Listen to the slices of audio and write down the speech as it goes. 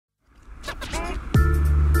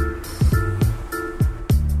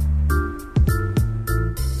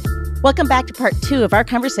Welcome back to part 2 of our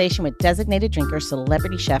conversation with designated drinker,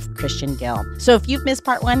 celebrity chef Christain Gill. So if you've missed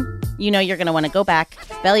part 1, you know you're going to want to go back,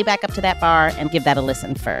 belly back up to that bar, and give that a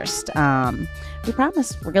listen first. We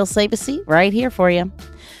promise we're going to save a seat right here for you.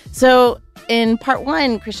 So in part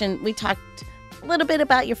 1, Christain, we talked a little bit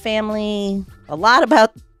about your family, a lot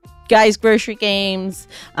about guys' grocery games,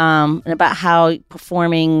 and about how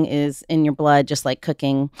performing is in your blood, just like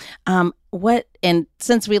cooking. And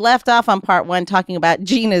since we left off on part 1 talking about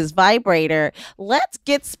Gina's vibrator, let's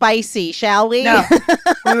get spicy, shall we? No,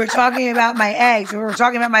 we were talking about my eggs. We were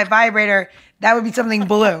talking about my vibrator. That would be something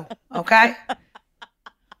blue, okay?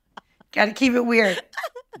 Got to keep it weird.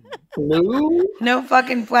 Blue? No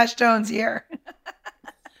fucking flesh tones here.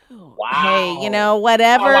 Wow. Hey,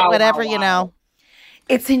 whatever, wow.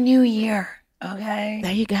 It's a new year, okay?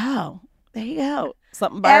 There you go.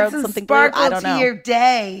 Something borrowed, something blue. I don't know. To your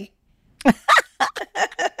day.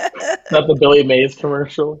 Not the Billy Mays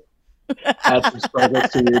commercial. Add some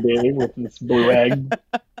sparkles to your day with this blue egg.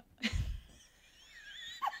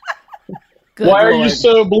 Why are you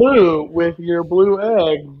so blue with your blue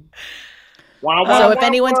egg? So if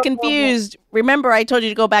anyone's confused, remember I told you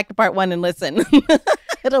to go back to part 1 and listen.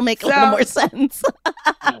 It'll make a little more sense.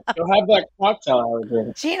 You'll have that cocktail I was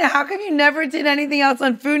drinking. Gina, how come you never did anything else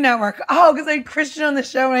on Food Network? Oh, because I had Christain on the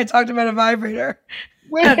show when I talked about a vibrator.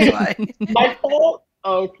 Wait, that's why. My fault?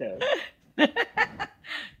 Okay.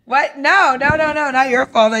 What? No, not your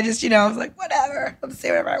fault. I just, I was like, whatever. I'll just say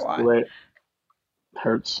whatever I want. Wait.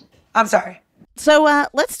 Hurts. I'm sorry. So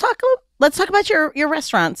let's talk about your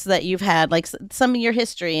restaurants that you've had, like some of your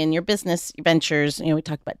history and your business ventures. We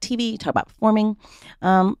talked about TV, talk about performing.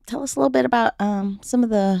 Tell us a little bit about some of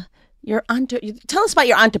tell us about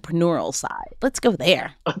your entrepreneurial side. Let's go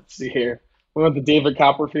there. Let's see here. We went to David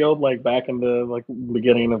Copperfield, back in the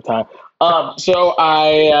beginning of time. So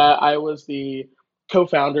I was the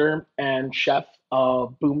co-founder and chef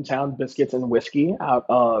of Boomtown Biscuits and Whiskey out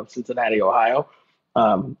of Cincinnati, Ohio.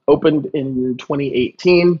 Opened in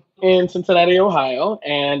 2018 in Cincinnati, Ohio,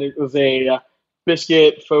 and it was a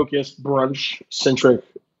biscuit-focused, brunch-centric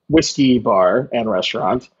whiskey bar and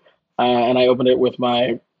restaurant. And I opened it with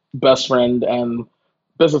my best friend and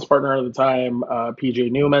business partner at the time,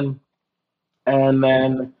 PJ Newman. And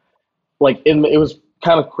then, it was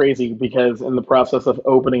kind of crazy because in the process of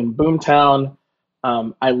opening Boomtown,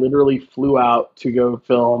 I literally flew out to go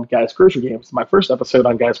film Guys Grocery Games. My first episode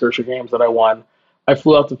on Guys Grocery Games that I won, I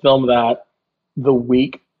flew out to film that the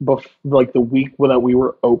week the week that we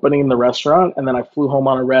were opening the restaurant, and then I flew home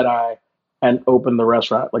on a red eye and opened the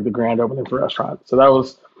restaurant, the grand opening for the restaurant. So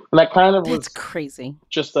that kind of was crazy.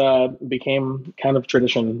 Just became kind of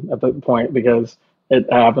tradition at the point because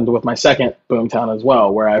it happened with my second Boomtown as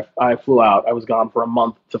well, where I flew out. I was gone for a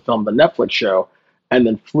month to film the Netflix show, and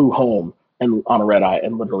then flew home and on a red eye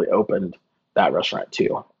and literally opened that restaurant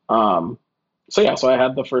too. So I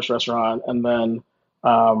had the first restaurant, and then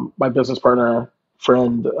my business partner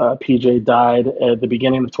friend PJ died at the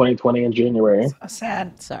beginning of 2020 in January. So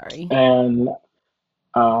sad. Sorry. And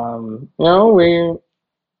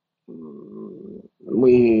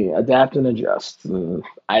we adapt and adjust. And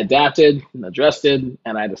I adapted and adjusted,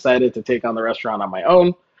 and I decided to take on the restaurant on my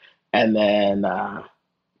own. And then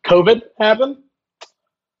COVID happened.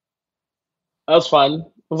 That was fun. It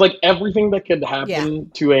was everything that could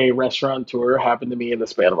happen to a restaurateur happened to me in the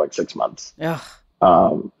span of 6 months. Ugh.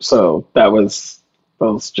 So that was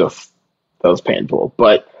painful.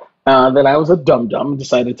 But then I was a dum-dum,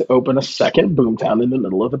 decided to open a second Boomtown in the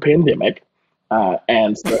middle of the pandemic.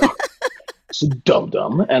 And so it's a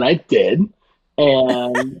dum-dum, and I did.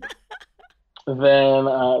 And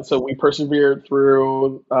then so we persevered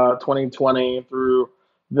through 2020, through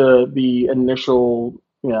the initial,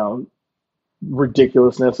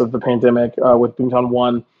 ridiculousness of the pandemic with Boomtown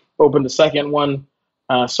 1, opened the second one,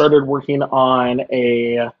 started working on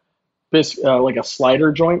a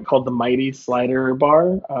slider joint called the Mighty Slider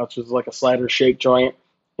Bar, which is a slider shake joint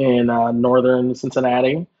in northern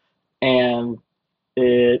Cincinnati. And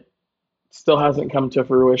it still hasn't come to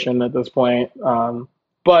fruition at this point,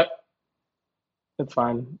 but it's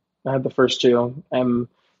fine. I had the first two, and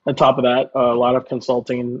on top of that, a lot of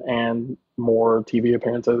consulting and more TV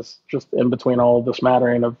appearances just in between all of the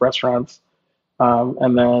smattering of restaurants.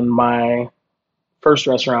 And then my first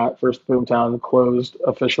restaurant, First Boomtown, closed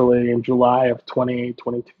officially in July of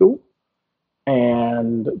 2022.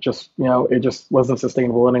 And just, it just wasn't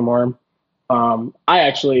sustainable anymore. I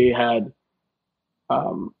actually had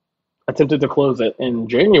attempted to close it in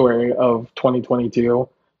January of 2022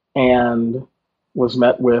 and was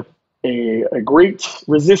met with a great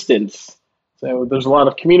resistance. So there's a lot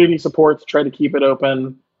of community support to try to keep it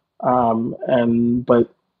open. But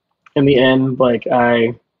in the end, like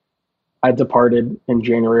I departed in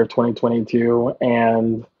January of 2022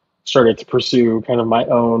 and started to pursue kind of my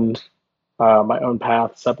own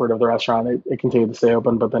path separate of the restaurant. It continued to stay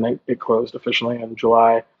open, but then it closed officially in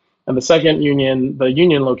July. And the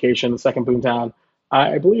Union location, the second Boomtown,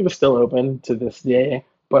 I believe is still open to this day,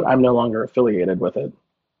 but I'm no longer affiliated with it.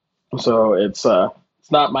 So it's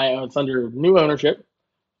not my own. It's under new ownership,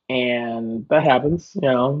 and that happens.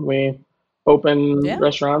 We open Yeah.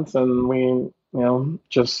 restaurants and we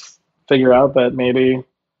just figure out that maybe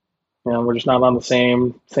we're just not on the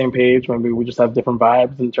same page. Maybe we just have different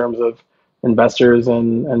vibes in terms of investors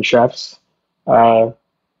and chefs. Uh,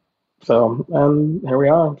 and here we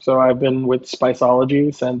are. So I've been with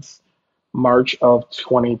Spiceology since March of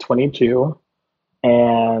 2022,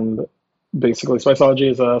 and basically Spiceology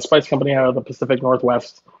is a spice company out of the Pacific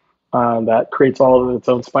Northwest that creates all of its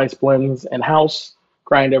own spice blends in house,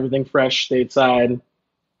 grind everything fresh stateside.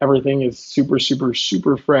 Everything is super, super,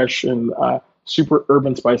 super fresh and super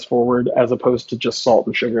urban spice forward, as opposed to just salt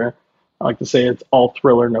and sugar. I like to say it's all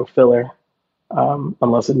thriller, no filler,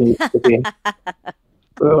 unless it needs to be.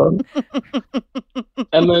 Um,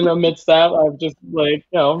 and then amidst that, I've just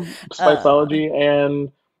Uh, Spiceology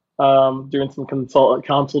and doing some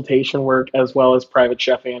consultation work as well as private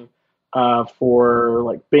chefing for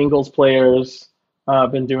like Bengals players.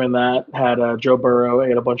 I've been doing that. Had Joe Burrow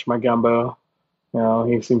ate a bunch of my gumbo.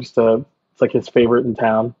 He seems to, it's like his favorite in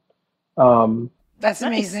town. Um, That's nice.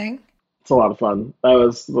 amazing. it's a lot of fun. That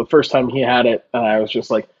was the first time he had it, and I was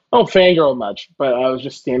just like, I don't fangirl much, but I was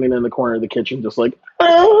just standing in the corner of the kitchen, just like,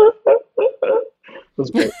 it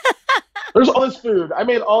was great. There's all this food. I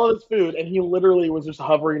made all of this food, and he literally was just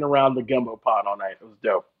hovering around the gumbo pot all night. It was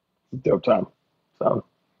dope. It was a dope time. So,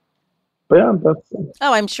 but yeah, that's,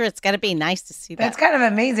 Oh, I'm sure it's got to be nice to see That's that. kind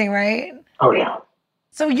of amazing, right? oh yeah.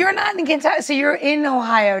 So you're not in Kentucky. So you're in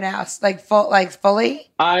Ohio now, like fully.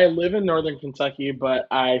 I live in northern Kentucky, but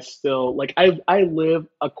I still I live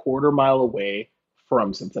a quarter mile away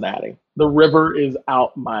from Cincinnati. The river is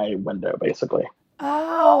out my window, basically.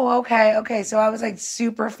 Oh, okay, okay. So I was like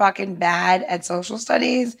super fucking bad at social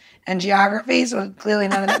studies and geography, so clearly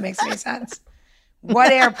none of that makes any sense.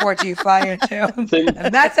 What airport do you fly into? Cin-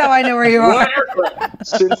 And that's how I know where you what are. aircraft?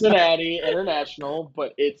 Cincinnati International,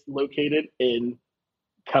 but it's located in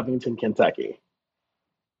Covington, Kentucky.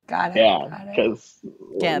 Got it. Yeah, Got it. because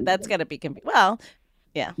Yeah, that's got to be well.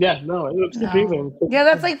 Yeah, yeah, no, it's No. confusing. Yeah,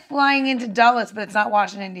 that's like flying into Dulles, but it's not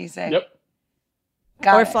Washington, D.C. Yep. or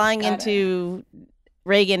Got it. flying Got it. into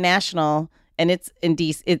Reagan National, and it's in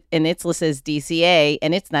DC, and it's listed as DCA,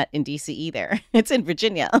 and it's not in DC either. It's in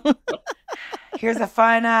Virginia. Here's a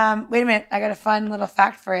fun, wait a minute. I got a fun little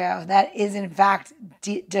fact for you. That is, in fact,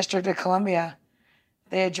 District of Columbia.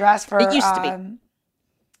 The address for, It used to be.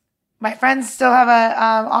 my friends still have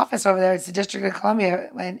a office over there. It's the District of Columbia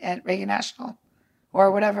at Reagan National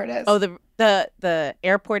or whatever it is. Oh, the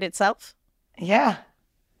airport itself. Yeah.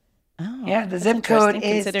 Oh, Yeah. The that's zip code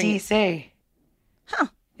interesting, is considering- DC. Huh.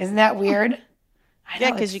 Isn't that weird? I Yeah,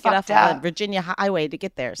 know, because it's you get off fucked of the up. Virginia Highway to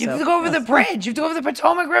get there. You So have to go over the bridge. You have to go over the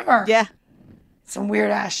Potomac River. yeah, Some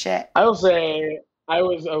weird ass shit. I will say I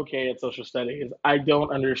was okay at social studies. I don't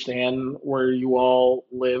understand where you all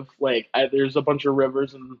live. There's a bunch of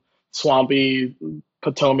rivers and swampy,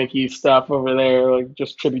 Potomac-y stuff over there, like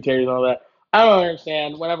just tributaries and all that. I don't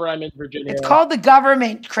understand. Whenever I'm in Virginia, It's called the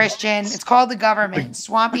government, Christian. It's called the government.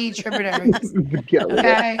 Swampy tributaries. the government.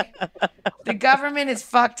 Okay? The government is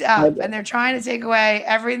fucked up and they're trying to take away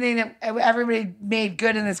everything that everybody made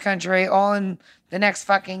good in this country all in the next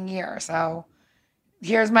fucking year. So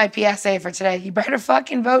here's my PSA for today. You better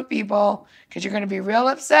fucking vote, people, because you're going to be real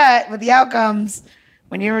upset with the outcomes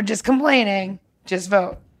when you were just complaining. Just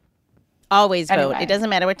vote. always vote. Anyway. It doesn't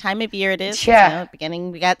matter what time of year it is. Yeah. At the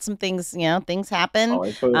beginning, we got some things. Things happen.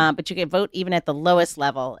 Always vote. But you can vote even at the lowest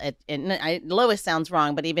level. Lowest sounds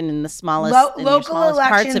wrong, but even in the smallest, in your Local smallest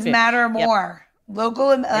parts elections of it. matter Yep. more.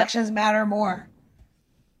 Local elections matter more.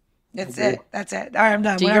 That's Agree. it. That's it. All right, I'm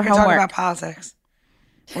done. Do We're your not going to talk homework. about politics.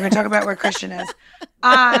 We're going to talk about where Christian is.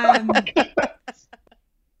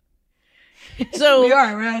 So We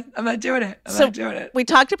are. I'm not doing it. I'm not doing it. we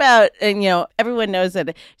talked about, and everyone knows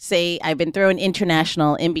that. Say, I've been throwing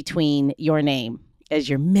international in between your name as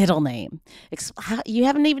your middle name. You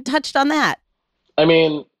haven't even touched on that. I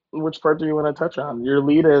mean, which part do you want to touch on? Your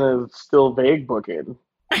lead-in is still vague booking.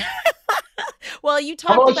 Well, you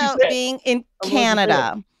How talked about you about say it? being in How about you say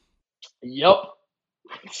Canada. Yep.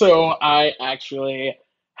 So I actually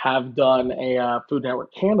have done a Food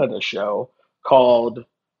Network Canada show called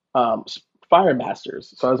Fire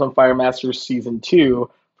Masters. So I was on Fire Masters season 2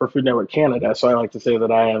 for Food Network Canada. So I like to say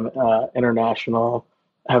that I am international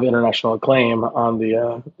have international acclaim on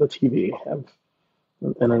the TV and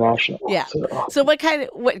international. Yeah. So what kind of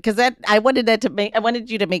because I wanted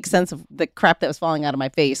you to make sense of the crap that was falling out of my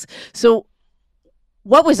face. So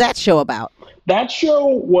what was that show about? That show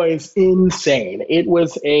was insane. It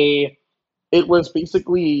was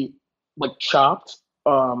basically like Chopped,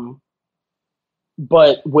 but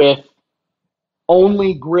with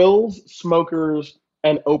only grills, smokers,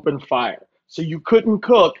 and open fire. So you couldn't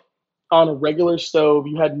cook on a regular stove.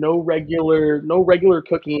 You had no regular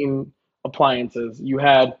cooking appliances. You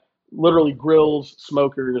had literally grills,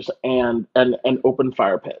 smokers, and an open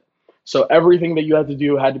fire pit. So everything that you had to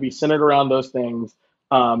do had to be centered around those things.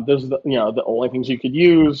 Those are the only things you could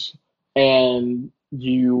use. And if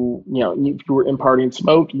you were imparting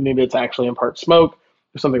smoke, you needed to actually impart smoke.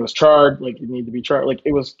 If something was charred, like you need to be charred. Like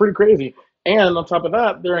it was pretty crazy. And on top of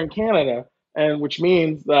that, they're in Canada, and which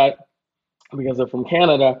means that because they're from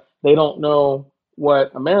Canada, they don't know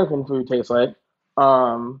what American food tastes like,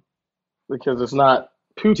 because it's not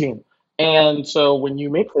poutine. And so when you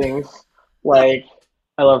make things like,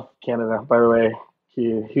 I love Canada, by the way,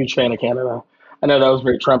 huge fan of Canada. I know that was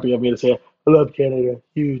very Trumpy of me to say, I love Canada,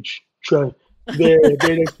 huge Trump. They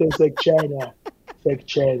don't taste like China. It's like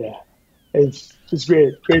China. It's just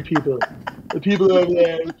great people. The people over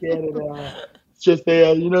there in Canada, it's just they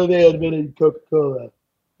invented Coca-Cola.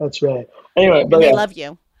 That's right. Anyway, but they love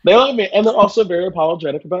you. They love me, and they're also very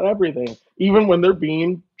apologetic about everything. Even when they're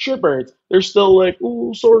being shitbirds, they're still like,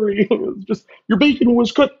 "Oh, sorry, it's just your bacon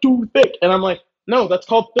was cut too thick." And I'm like, "No, that's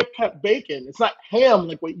called thick cut bacon. It's not ham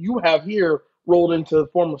like what you have here rolled into the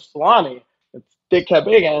form of salami. It's thick cut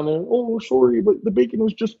bacon." And they're, "Oh, sorry, but the bacon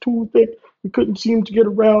was just too thick. We couldn't seem to get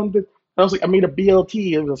around it." I was like, I made a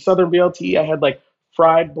BLT. It was a Southern BLT. I had like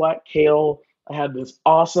fried black kale. I had this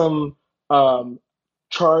awesome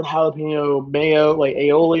charred jalapeno mayo, like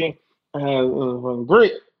aioli. And it was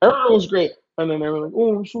great. Everyone was great. And then they were like,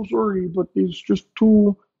 "Oh, I'm so sorry, but it's just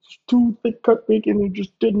too thick cut bacon. It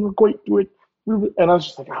just didn't quite do it." And I was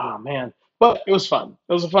just like, oh, man. But it was fun.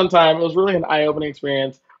 It was a fun time. It was really an eye-opening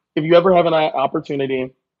experience. If you ever have an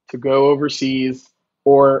opportunity to go overseas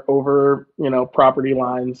or over, property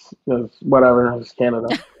lines, whatever, it's Canada.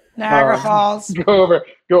 Niagara Falls. Go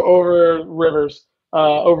over rivers,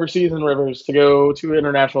 overseas and rivers, to go to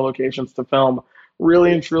international locations to film.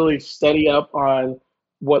 Really and truly study up on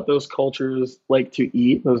what those cultures like to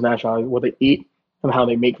eat, those nationalities, what they eat and how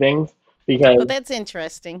they make things. Because that's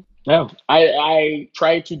interesting. Yeah, I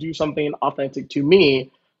tried to do something authentic to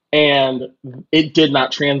me, and it did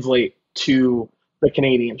not translate to the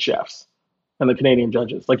Canadian chefs and the Canadian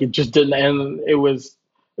judges. Like it just didn't, and it was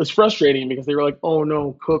frustrating because they were like, "Oh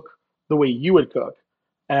no, cook the way you would cook,"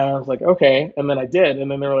 and I was like, "Okay," and then I did,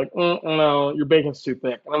 and then they were like, "No, your bacon's too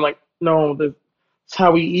thick," and I'm like, "No, that's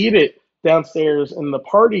how we eat it downstairs in the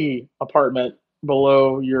party apartment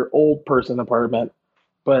below your old person apartment."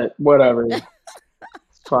 But whatever.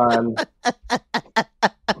 Fun.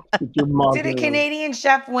 Did a Canadian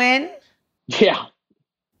chef win? Yeah.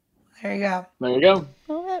 There you go. There you go.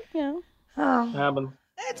 Well, Oh, Happened.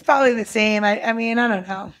 it's probably the same. I mean, I don't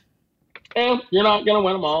know. And you're not gonna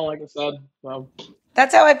win them all, like I said. So.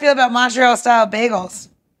 That's how I feel about Montreal style bagels.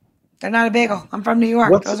 They're not a bagel. I'm from New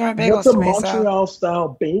York. Those aren't bagels to me. What's a Montreal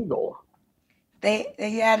style bagel?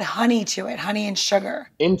 They add honey to it, honey and sugar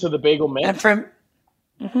into the bagel mix. And from,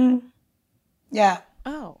 yeah.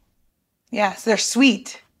 Oh. Yeah, so they're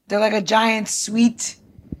sweet. They're like a giant sweet,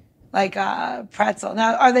 like pretzel.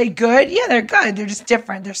 Now, are they good? Yeah, they're good. They're just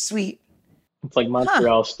different. They're sweet. It's like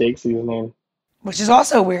Montreal steak seasoning. Which is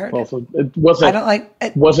also weird. Also, it wasn't. I don't like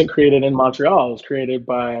it. Wasn't created in Montreal. It was created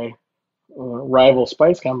by a rival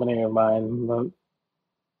spice company of mine.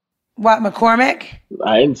 What, McCormick?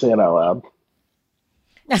 I didn't say it out loud.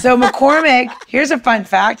 So McCormick, here's a fun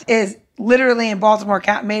fact, is literally in Baltimore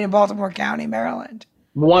County, made in Baltimore County, Maryland.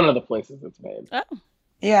 One of the places it's made. Oh.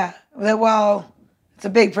 Yeah. Well, it's a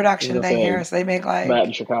big production thing here, so they make like that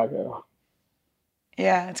in Chicago.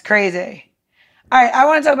 Yeah, it's crazy. All right, I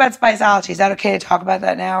want to talk about Spiceology. Is that okay to talk about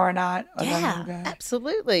that now or not? Yeah,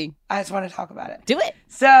 absolutely. I just want to talk about it. Do it.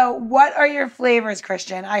 So, what are your flavors,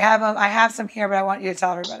 Christian? I have some here, but I want you to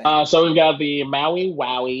tell everybody. So we've got the Maui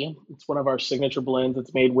Wowie. It's one of our signature blends.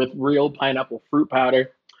 It's made with real pineapple fruit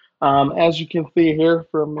powder. As you can see here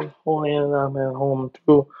from me holding it on at home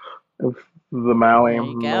too, of the Maui.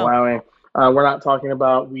 We're not talking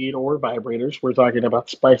about weed or vibrators. We're talking about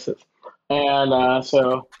spices. And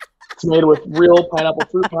so it's made with real pineapple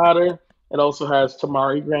fruit powder. It also has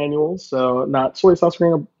tamari granules, so not soy sauce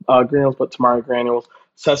granules, but tamari granules,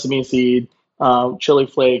 sesame seed, chili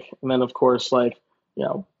flake, and then of course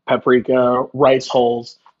paprika, rice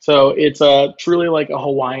hulls. So it's truly like a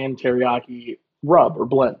Hawaiian teriyaki rub or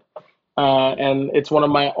blend. And it's one of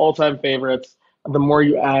my all-time favorites. The more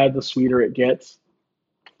you add, the sweeter it gets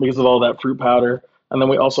because of all that fruit powder. And then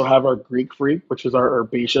we also have our Greek Freak, which is our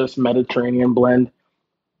herbaceous Mediterranean blend.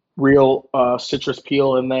 Real citrus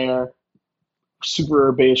peel in there, super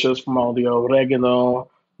herbaceous from all the oregano,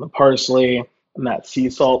 the parsley, and that sea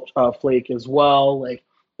salt flake as well. Like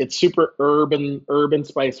it's super urban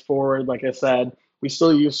spice forward. Like I said, we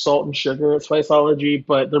still use salt and sugar at Spiceology,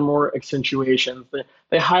 but they're more accentuations.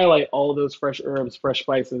 They highlight all of those fresh herbs, fresh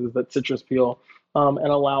spices, that citrus peel, and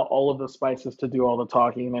allow all of the spices to do all the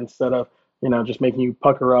talking instead of just making you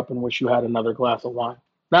pucker up and wish you had another glass of wine.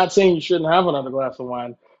 Not saying you shouldn't have another glass of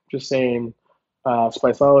wine, just saying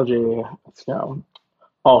Spiceology, it's,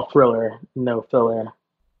 all thriller, no filler.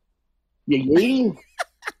 Yeah.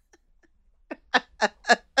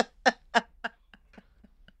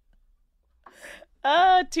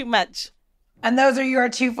 Too much. And those are your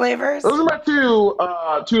two flavors? Those are my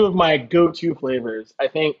two of my go-to flavors. I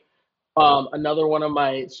think another one of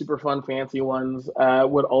my super fun fancy ones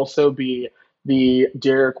would also be the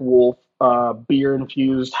Derek Wolf beer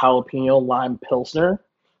infused jalapeno lime pilsner.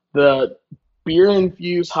 The beer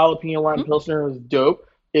infused jalapeno lime pilsner is dope.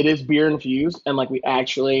 It is beer infused, and like we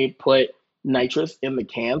actually put nitrous in the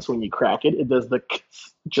can, so when you crack it, it does the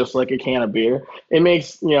just like a can of beer. It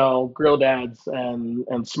makes grill dads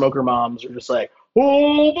and smoker moms are just like,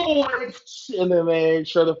 oh boy, and then they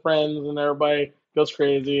show the friends, and everybody goes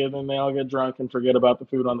crazy, and then they all get drunk and forget about the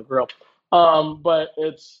food on the grill. But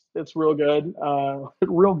it's real good,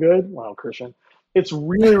 real good. Wow, Christian, it's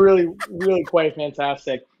really, really, really quite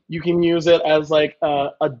fantastic. You can use it as like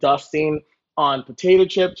a dusting on potato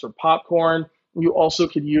chips or popcorn. You also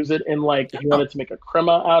could use it in like if you wanted to make a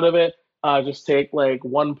crema out of it. Just take like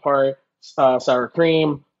 1 part sour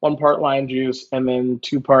cream, 1 part lime juice, and then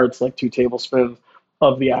 2 parts, like 2 tablespoons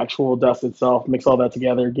of the actual dust itself. Mix all that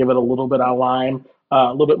together. Give it a little bit of lime,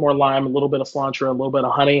 a little bit more lime, a little bit of cilantro, a little bit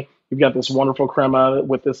of honey. You've got this wonderful crema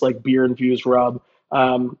with this like beer infused rub.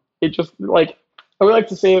 It just like I would like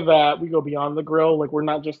to say that we go beyond the grill. Like we're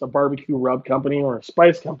not just a barbecue rub company or a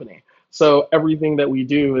spice company. So everything that we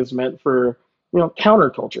do is meant for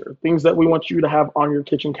counterculture, things that we want you to have on your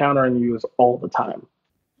kitchen counter and use all the time.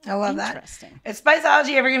 I love that. Is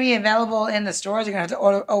Spiceology ever going to be available in the stores? You're going to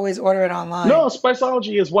have to always order it online. No,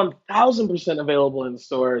 Spiceology is 1,000% available in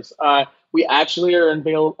stores. We actually are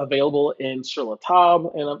available in Sur La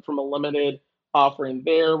Table and from a limited offering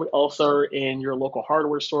there. We also are in your local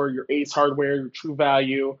hardware store, your Ace Hardware, your True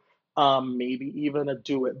Value, maybe even a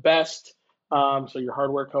Do It Best. So your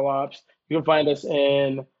hardware co-ops. You can find us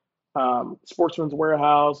in Sportsman's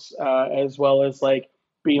Warehouse, as well as like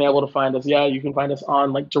being able to find us. Yeah, you can find us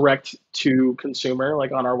on like direct to consumer,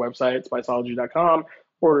 like on our website, spiceology.com.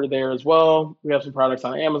 Order there as well. We have some products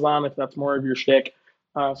on Amazon if that's more of your shtick.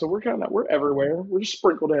 So we're everywhere. We're just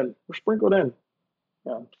sprinkled in. We're sprinkled in.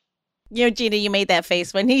 Yeah. Gina, you made that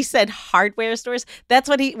face when he said hardware stores. That's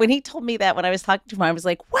what when he told me that when I was talking to him, I was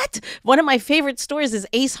like, what? One of my favorite stores is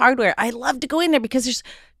Ace Hardware. I love to go in there because there's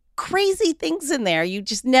crazy things in there. You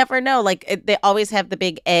just never know. Like they always have the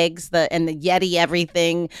big eggs, and the Yeti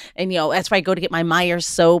everything, and that's why I go to get my Myers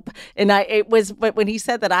soap. And but when he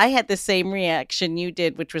said that, I had the same reaction you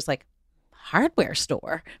did, which was like hardware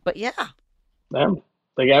store. But yeah,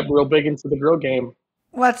 they got real big into the grill game.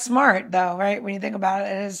 Well, it's smart though, right? When you think about it,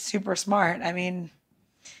 it is super smart. I mean,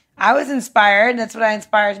 I was inspired. That's what I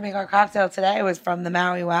inspired to make our cocktail today. Was from the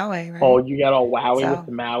Maui Wowie, right? Oh, you got all wowie with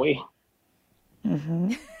the Maui.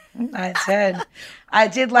 Mm-hmm. I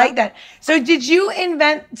did like that. So did you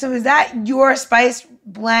invent, so is that your spice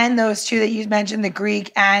blend, those two that you mentioned, the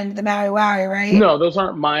Greek and the Maui Wowie, right? No, those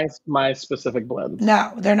aren't my specific blends.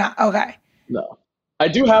 No, they're not. Okay. No. I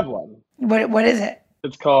do have one. What is it?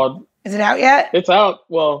 It's called... Is it out yet? It's out.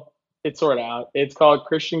 Well, it's sort of out. It's called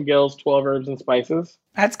Christian Gill's 12 Herbs and Spices.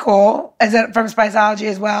 That's cool. Is it from Spiceology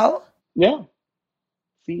as well? Yeah.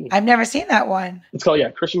 See. I've never seen that one. It's called,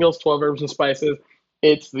 Christian Gill's 12 Herbs and Spices.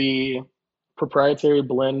 It's the proprietary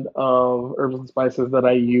blend of herbs and spices that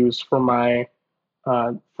I use for my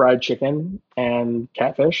fried chicken and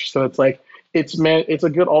catfish. So it's like it's a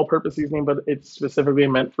good all-purpose seasoning, but it's specifically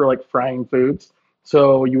meant for like frying foods.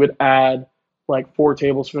 So you would add like 4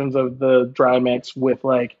 tablespoons of the dry mix with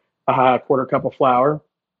like a quarter cup of flour.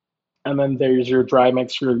 And then there's your dry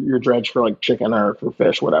mix for your dredge for like chicken or for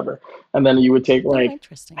fish, whatever. And then you would take like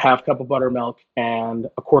half cup of buttermilk and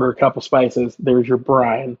a quarter cup of spices. There's your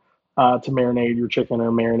brine to marinate your chicken or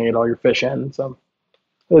marinate all your fish in. So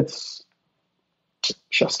it's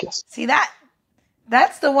chef's kiss. See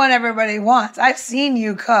that's the one everybody wants. I've seen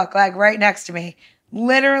you cook like right next to me.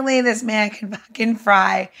 Literally, this man can fucking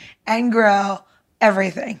fry and grill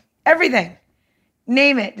everything. Everything.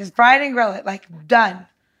 Name it. Just fry it and grill it. Like, done.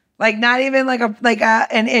 Like, not even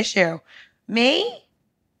an issue. Me,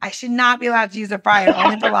 I should not be allowed to use a fryer.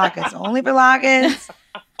 Only for latkes. Only for latkes.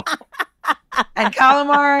 And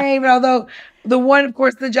calamari. But although the one, of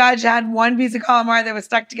course, the judge had one piece of calamari that was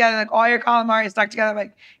stuck together. Like, all your calamari is stuck together.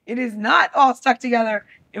 Like, it is not all stuck together.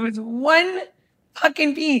 It was one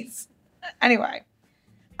fucking piece. Anyway.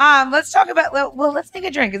 Let's talk about, let's take a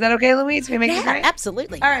drink. Is that okay, Louise? Can we make a drink?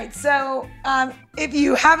 Absolutely. All right. So, if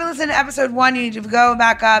you haven't listened to episode 1, you need to go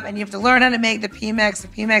back up and you have to learn how to make the P-Mix. The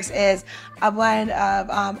P-Mix is a blend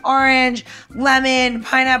of orange, lemon,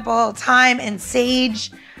 pineapple, thyme, and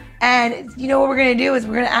sage. And you know what we're going to do is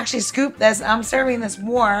we're going to actually scoop this. I'm serving this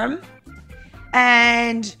warm.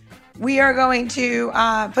 And we are going to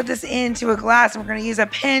put this into a glass. And we're going to use a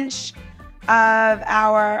pinch of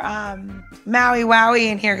our Maui Wowie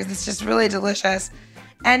in here because it's just really delicious.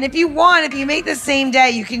 And if you make the same day,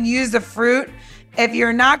 you can use the fruit. If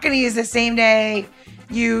you're not going to use the same day,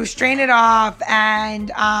 you strain it off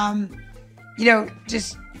and,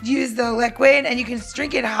 just use the liquid and you can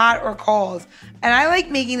drink it hot or cold. And I like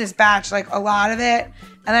making this batch, like a lot of it. And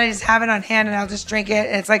then I just have it on hand and I'll just drink it.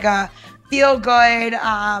 And it's like a feel good,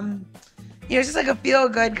 just like a feel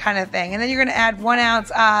good kind of thing. And then you're going to add 1 ounce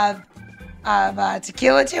of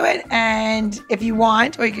tequila to it, and if you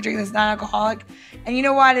want, or you can drink this non-alcoholic. And you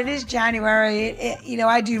know what? It is January.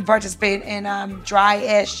 I do participate in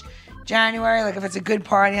dry-ish January. Like if it's a good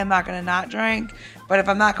party, I'm not gonna not drink. But if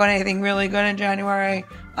I'm not going to anything really good in January,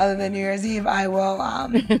 other than New Year's Eve, I will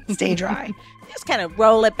stay dry. Just kind of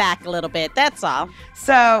roll it back a little bit. That's all.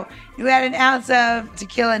 So you add 1 ounce of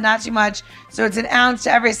tequila, not too much. So it's 1 ounce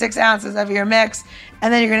to every 6 ounces of your mix.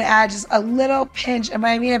 And then you're going to add just a little pinch. And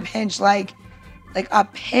by I mean a pinch, like a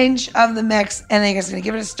pinch of the mix. And then you're just going to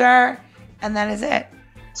give it a stir. And that is it.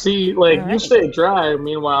 See, you stay dry.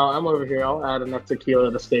 Meanwhile, I'm over here. I'll add enough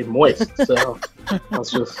tequila to stay moist. So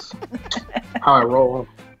that's just how I roll.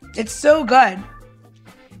 It's so good.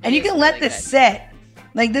 And you can let this sit.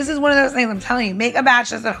 Like, this is one of those things I'm telling you. Make a batch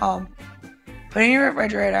this at home. Put it in your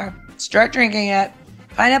refrigerator. Start drinking it.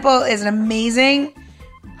 Pineapple is an amazing,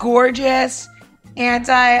 gorgeous,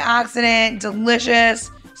 antioxidant,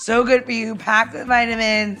 delicious, so good for you, packed with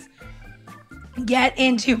vitamins. Get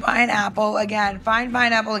into pineapple again. Find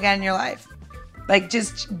pineapple again in your life. Like,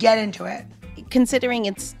 just get into it. Considering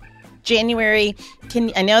it's January,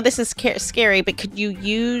 I know this is scary, but could you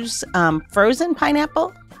use frozen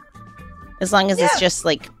pineapple? As long as it's just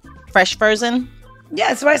like fresh frozen?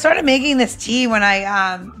 Yeah, so I started making this tea when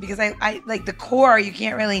because I like the core, you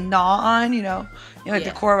can't really gnaw on,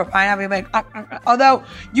 the core of a pineapple. You're like, although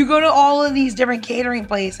you go to all of these different catering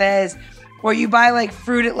places where you buy like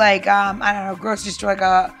fruit at like, grocery store, like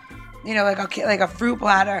a fruit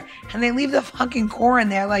platter, and they leave the fucking core in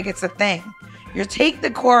there like it's a thing. You take the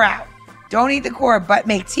core out. Don't eat the core, but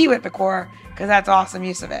make tea with the core because that's awesome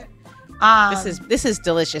use of it. This is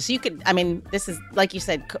delicious. This is, like you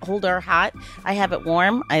said, cold or hot. I have it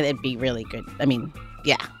warm. It'd be really good.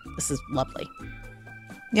 This is lovely.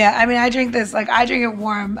 Yeah, I drink this, I drink it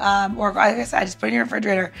warm, or like I said, I just put it in your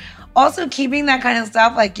refrigerator. Also, keeping that kind of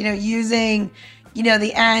stuff, using,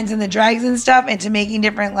 the ends and the dregs and stuff into making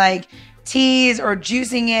different, teas or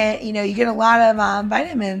juicing it, you get a lot of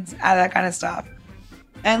vitamins out of that kind of stuff.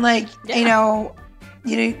 And,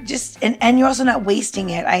 and you're also not wasting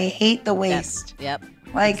it. I hate the waste. Yep.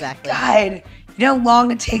 Exactly. God, you know how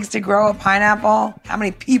long it takes to grow a pineapple? How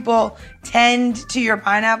many people tend to your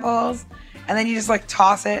pineapples? And then you just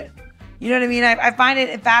toss it. You know what I mean? I find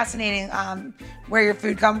it fascinating where your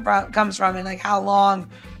food comes from and how long,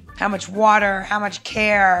 how much water, how much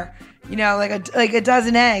care. Like a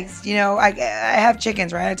dozen eggs. I have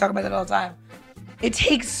chickens, right? I talk about that all the time. It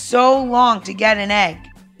takes so long to get an egg.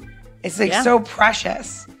 It's so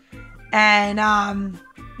precious. And,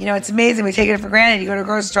 it's amazing. We take it for granted. You go to a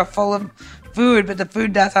grocery store full of food, but the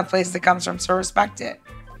food does have places it comes from, so respect it.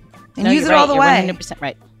 And use it all the way. You're 100%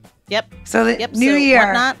 right. Yep. So the new year.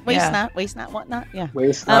 Want not, waste not, waste not, want not. Yeah.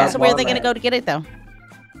 Waste not, so where are they going to go to get it, though?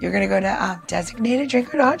 You're going to go to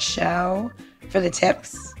designateddrinker.show for the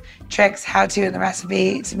tips, tricks, how-to, and the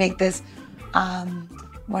recipe to make this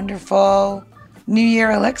wonderful New Year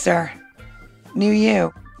elixir. New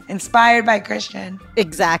you. Inspired by Christain.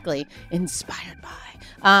 Exactly. Inspired by.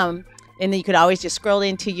 And then you could always just scroll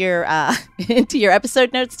into your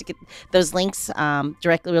episode notes to get those links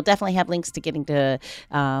directly. We'll definitely have links to getting to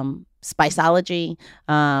Spiceology.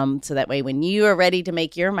 So that way when you are ready to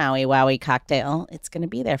make your Maui Wowie cocktail, it's going to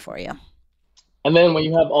be there for you. And then when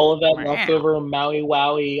you have all of that Wow. leftover Maui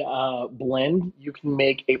Wowie blend, you can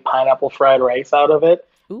make a pineapple fried rice out of it.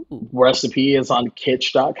 Ooh. Recipe is on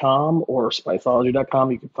kitsch.com or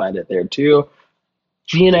spiceology.com. You can find it there too.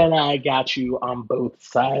 Gina and I got you on both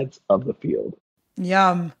sides of the field.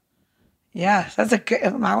 Yum. Yes, that's a good.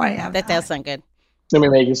 I want to have That does sound good. Let me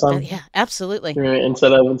make you some. Yeah, absolutely.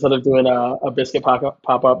 Instead of doing a biscuit pop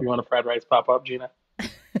up, you want a fried rice pop up, Gina?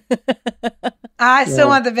 I still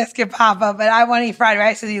want the biscuit pop up, but I want to eat fried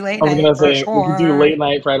rice with you late I was night gonna for say sure. we could do late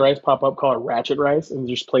night fried rice pop up called Ratchet Rice and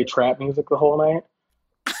just play trap music the whole night.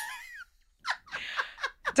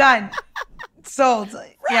 Done. Sold.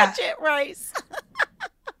 Ratchet rice.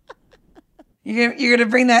 You're gonna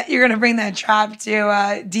bring that trap to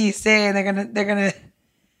DC, and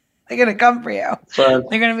they're gonna come for you. So,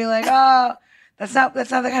 they're gonna be like, oh, that's not the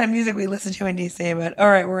kind of music we listen to in DC. But all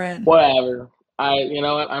right, we're in. whatever. You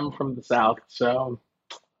know what? I'm from the South, so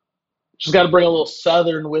just got to bring a little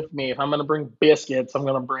Southern with me. If I'm gonna bring biscuits, I'm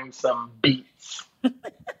gonna bring some beets.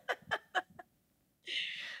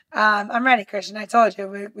 I'm ready, Christian. I told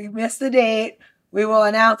you we missed the date. We will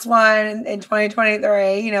announce one in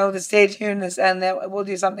 2023. You know, to stay tuned. And that we'll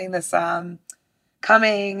do something this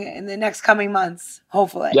coming in the next coming months,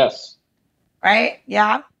 hopefully. Yes. Right?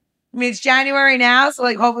 Yeah. I mean, it's January now, so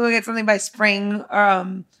like hopefully we'll get something by spring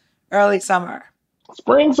or early summer.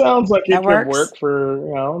 Spring sounds like it could works? work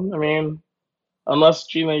for, I mean, unless,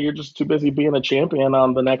 Gina, you're just too busy being a champion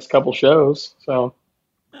on the next couple shows. So.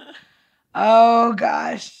 Oh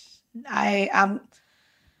gosh. We have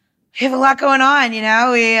a lot going on, you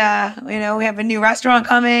know. We have a new restaurant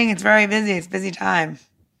coming. It's very busy. It's busy time.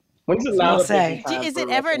 When's it not a busy time? Is it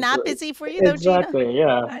ever not busy for you though, exactly, Gina?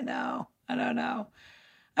 Yeah. I know. I don't know.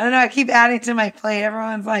 I keep adding to my plate.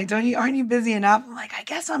 Everyone's like, aren't you busy enough? I'm like, I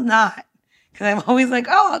guess I'm not. Because I'm always like,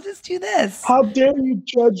 oh, I'll just do this. How dare you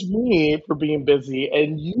judge me for being busy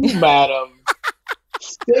and you, madam,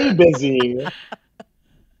 stay busy.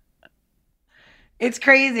 It's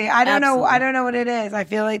crazy. I don't know what it is. I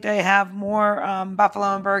feel like they have more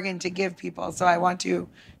Buffalo and Bergen to give people, so I want to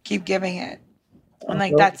keep giving it. I'm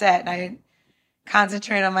like, that's it. And I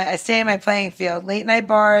concentrate on I stay in my playing field. Late night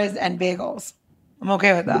bars and bagels. I'm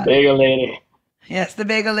okay with that. The bagel lady. Yes, the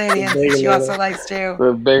bagel lady. And she also likes to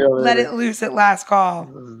let it loose at last call.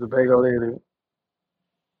 This is the bagel lady.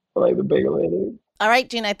 I like the bagel lady. All right,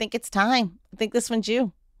 Gina, I think it's time. I think this one's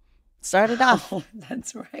you. Start it off. Oh,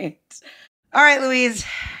 that's right. All right, Louise,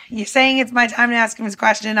 you're saying it's my time to ask him his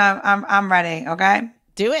question. I'm ready. Okay,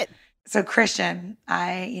 do it. So, Christian,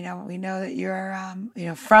 we know that you're,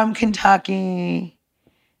 from Kentucky,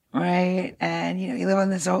 right? And you live on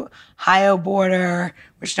this Ohio border,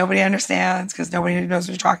 which nobody understands because nobody knows what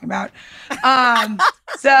you're talking about.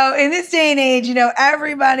 So, in this day and age,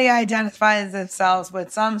 everybody identifies themselves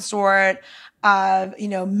with some sort of,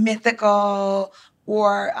 mythical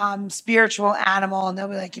or spiritual animal, and they'll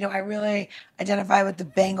be like, I really identify with the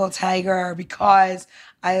Bengal tiger because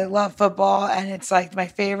I love football and it's like my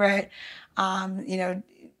favorite, tiger,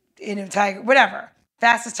 whatever,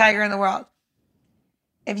 fastest tiger in the world.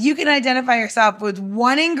 If you can identify yourself with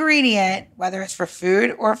one ingredient, whether it's for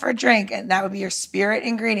food or for drink, and that would be your spirit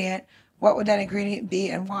ingredient, what would that ingredient be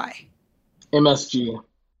and why? MSG.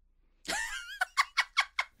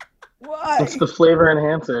 Why? It's the flavor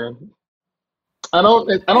enhancer. I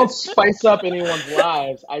don't spice up anyone's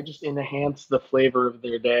lives. I just enhance the flavor of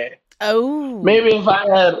their day. Oh. Maybe if I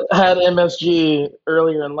had MSG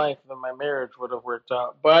earlier in life, then my marriage would have worked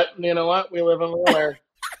out. But you know what? We live and we learn.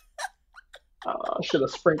 I should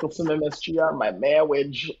have sprinkled some MSG on my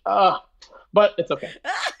marriage. But it's okay.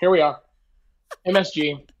 Here we are.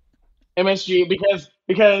 MSG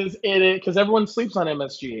because everyone sleeps on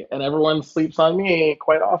MSG and everyone sleeps on me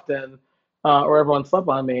quite often. Or everyone slept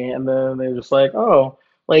on me, and then they're just like, oh,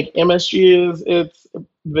 like MSG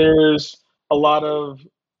there's a lot of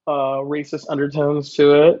racist undertones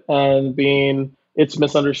to it, and it's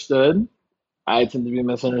misunderstood. I tend to be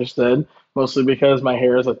misunderstood, mostly because my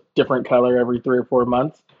hair is a different color every 3 or 4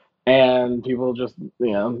 months, and people just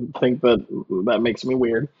think that makes me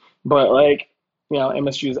weird. But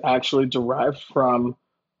MSG is actually derived from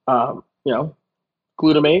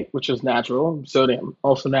glutamate, which is natural, sodium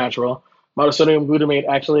also natural. Monosodium glutamate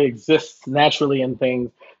actually exists naturally in things.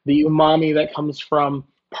 The umami that comes from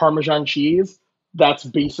Parmesan cheese, that's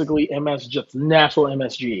basically just natural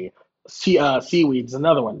MSG. Seaweed's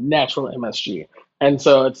another one, natural MSG. And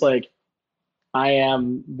so it's like, I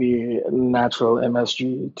am the natural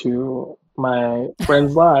MSG to my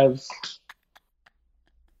friends' lives.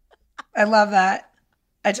 I love that.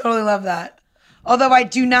 I totally love that. Although I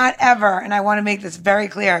do not ever, and I want to make this very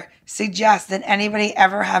clear, suggest that anybody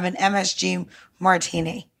ever have an MSG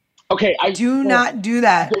martini. Okay, Do not do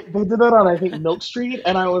that. They did that on, I think, Milk Street,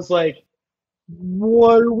 and I was like,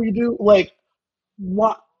 what do we do? Like,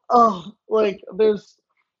 what? Oh, like, there's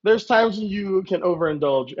times when you can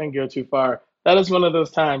overindulge and go too far. That is one of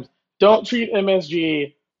those times. Don't treat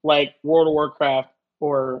MSG like World of Warcraft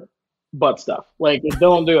or butt stuff. Like,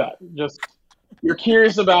 don't do that. Just, you're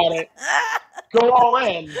curious about it. Go all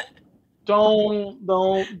in. Don't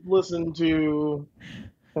listen to.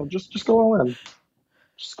 Just go all in.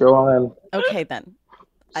 Just go all in. Okay, then.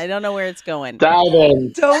 I don't know where it's going. Dive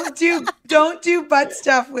in. Don't do butt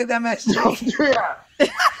stuff with MSG. Don't do that.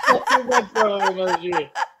 Don't do butt stuff with MSG.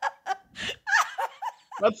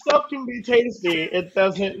 That stuff can be tasty. It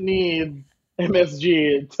doesn't need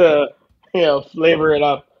MSG to, flavor it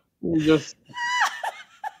up.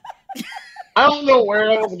 I don't know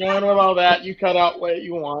where I was going with all that. You cut out what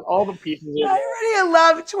you want. All the pieces are there. I already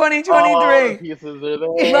love 2023. All the pieces are there.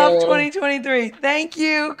 Love 2023. Thank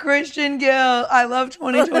you, Christain Gill. I love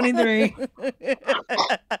 2023.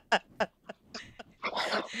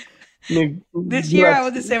 This year I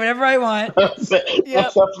will just say whatever I want. That's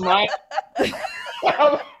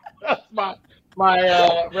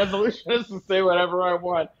my resolution is to say whatever I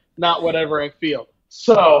want, not whatever I feel.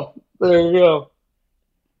 So there you go.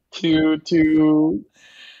 To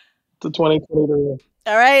 2023.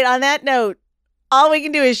 All right. On that note, all we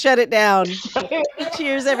can do is shut it down.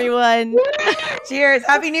 Cheers, everyone. Cheers.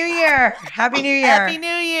 Happy New Year. Happy New Year. Happy New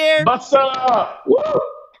Year. Bust up. Woo!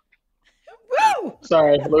 Woo!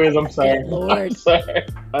 Sorry, Louise. I'm sorry. Good Lord. I'm sorry.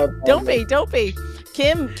 Don't be.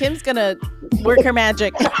 Kim's gonna work her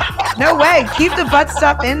magic. No way. Keep the butt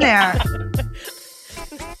stuff in there.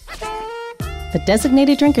 The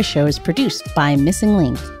Designated Drinker Show is produced by Missing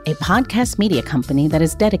Link, a podcast media company that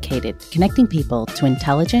is dedicated to connecting people to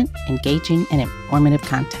intelligent, engaging, and informative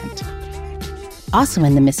content. Also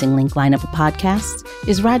in the Missing Link lineup of podcasts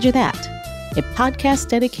is Roger That, a podcast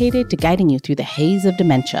dedicated to guiding you through the haze of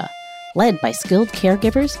dementia, led by skilled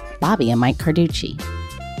caregivers Bobby and Mike Carducci.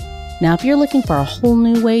 Now, if you're looking for a whole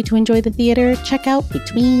new way to enjoy the theater, check out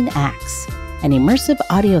Between Acts, an immersive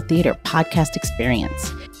audio theater podcast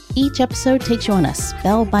experience. Each episode takes you on a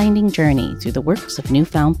spellbinding journey through the works of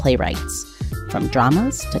newfound playwrights, from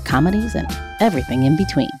dramas to comedies and everything in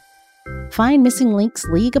between. Find Missing Link's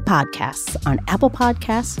League of Podcasts on Apple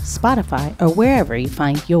Podcasts, Spotify, or wherever you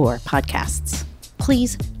find your podcasts.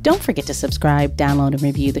 Please don't forget to subscribe, download, and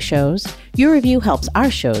review the shows. Your review helps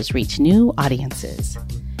our shows reach new audiences.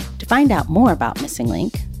 To find out more about Missing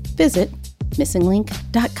Link, visit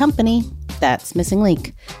missinglink.company. That's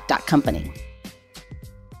missinglink.company.